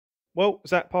Well,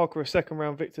 Zach Parker, a second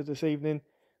round victor this evening.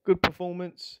 Good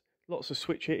performance, lots of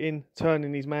switch hitting,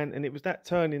 turning his man, and it was that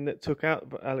turning that took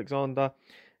out Alexander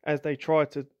as he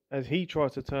tried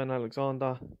to turn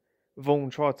Alexander. Vaughan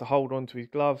tried to hold on to his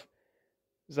glove.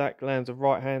 Zach lands a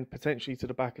right hand potentially to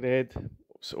the back of the head,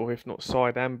 or if not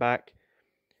side and back,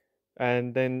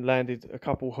 and then landed a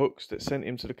couple hooks that sent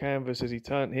him to the canvas as he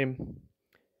turned him.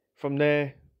 From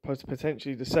there,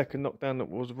 potentially the second knockdown that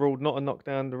was ruled not a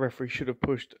knockdown. The referee should have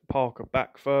pushed Parker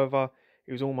back further.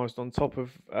 He was almost on top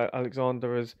of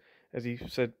Alexander as he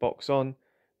said, box on.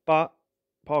 But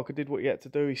Parker did what he had to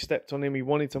do. He stepped on him. He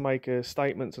wanted to make a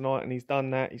statement tonight, and he's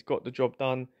done that. He's got the job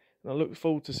done. And I look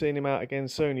forward to seeing him out again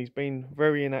soon. He's been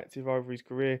very inactive over his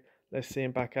career. Let's see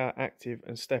him back out active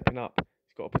and stepping up.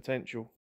 He's got a potential.